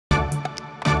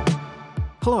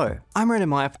Hello, I'm Reto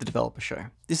Meier for the Developer Show.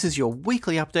 This is your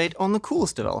weekly update on the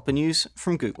coolest developer news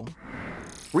from Google.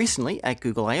 Recently, at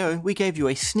Google I/O, we gave you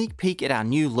a sneak peek at our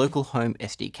new local Home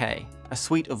SDK, a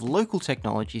suite of local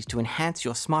technologies to enhance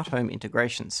your smart home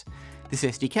integrations. This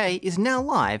SDK is now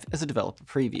live as a developer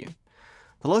preview.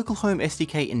 The local Home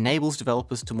SDK enables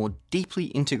developers to more deeply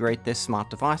integrate their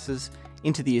smart devices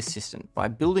into the Assistant by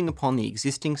building upon the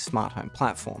existing smart home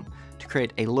platform to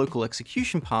create a local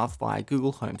execution path via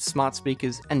Google Home smart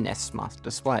speakers and Nest smart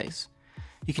displays.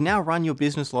 You can now run your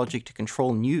business logic to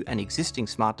control new and existing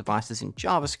smart devices in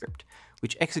JavaScript,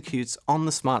 which executes on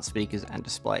the smart speakers and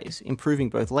displays, improving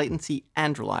both latency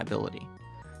and reliability.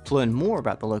 To learn more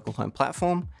about the local home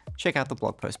platform, check out the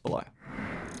blog post below.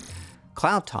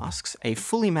 Cloud Tasks, a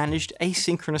fully managed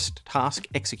asynchronous task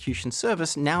execution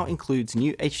service, now includes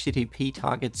new HTTP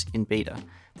targets in beta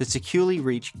that securely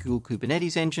reach Google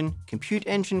Kubernetes Engine, Compute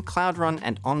Engine, Cloud Run,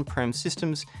 and on-prem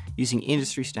systems using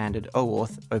industry-standard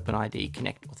OAuth OpenID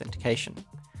Connect authentication.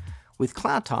 With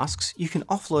Cloud Tasks, you can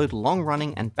offload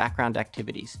long-running and background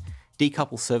activities,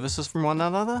 decouple services from one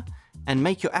another, and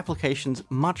make your applications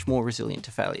much more resilient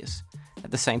to failures. At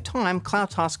the same time,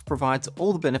 Cloud Task provides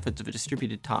all the benefits of a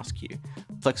distributed task queue: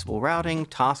 flexible routing,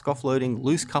 task offloading,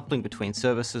 loose coupling between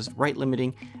services, rate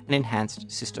limiting, and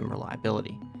enhanced system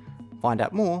reliability. Find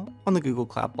out more on the Google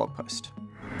Cloud blog post.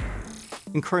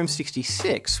 In Chrome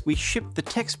 66, we shipped the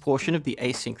text portion of the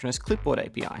Async Clipboard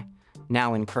API.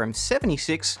 Now in Chrome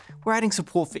 76, we're adding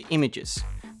support for images,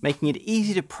 making it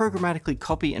easy to programmatically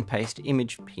copy and paste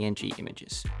PNG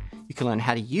images. You can learn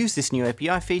how to use this new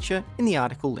API feature in the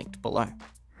article linked below.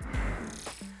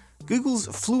 Google's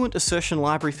Fluent assertion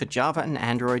library for Java and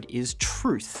Android is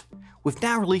Truth. We've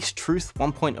now released Truth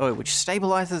 1.0, which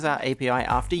stabilizes our API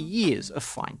after years of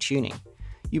fine-tuning.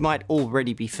 You might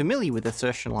already be familiar with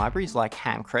assertion libraries like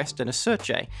Hamcrest and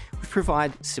AssertJ, which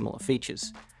provide similar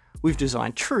features. We've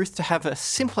designed Truth to have a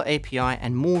simpler API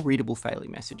and more readable failure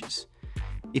messages.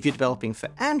 If you're developing for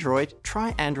Android,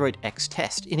 try Android X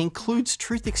Test. It includes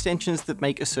truth extensions that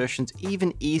make assertions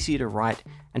even easier to write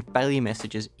and failure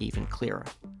messages even clearer.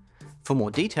 For more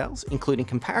details, including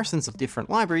comparisons of different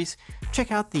libraries,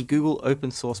 check out the Google open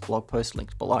source blog post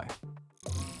linked below.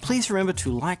 Please remember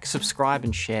to like, subscribe,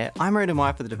 and share. I'm Reto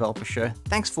Meier for the Developer Show.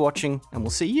 Thanks for watching, and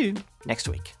we'll see you next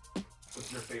week.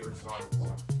 What's your favorite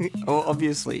song? Oh,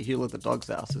 obviously, Hewlett the Dog's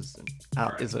House is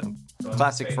a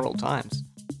classic for all times.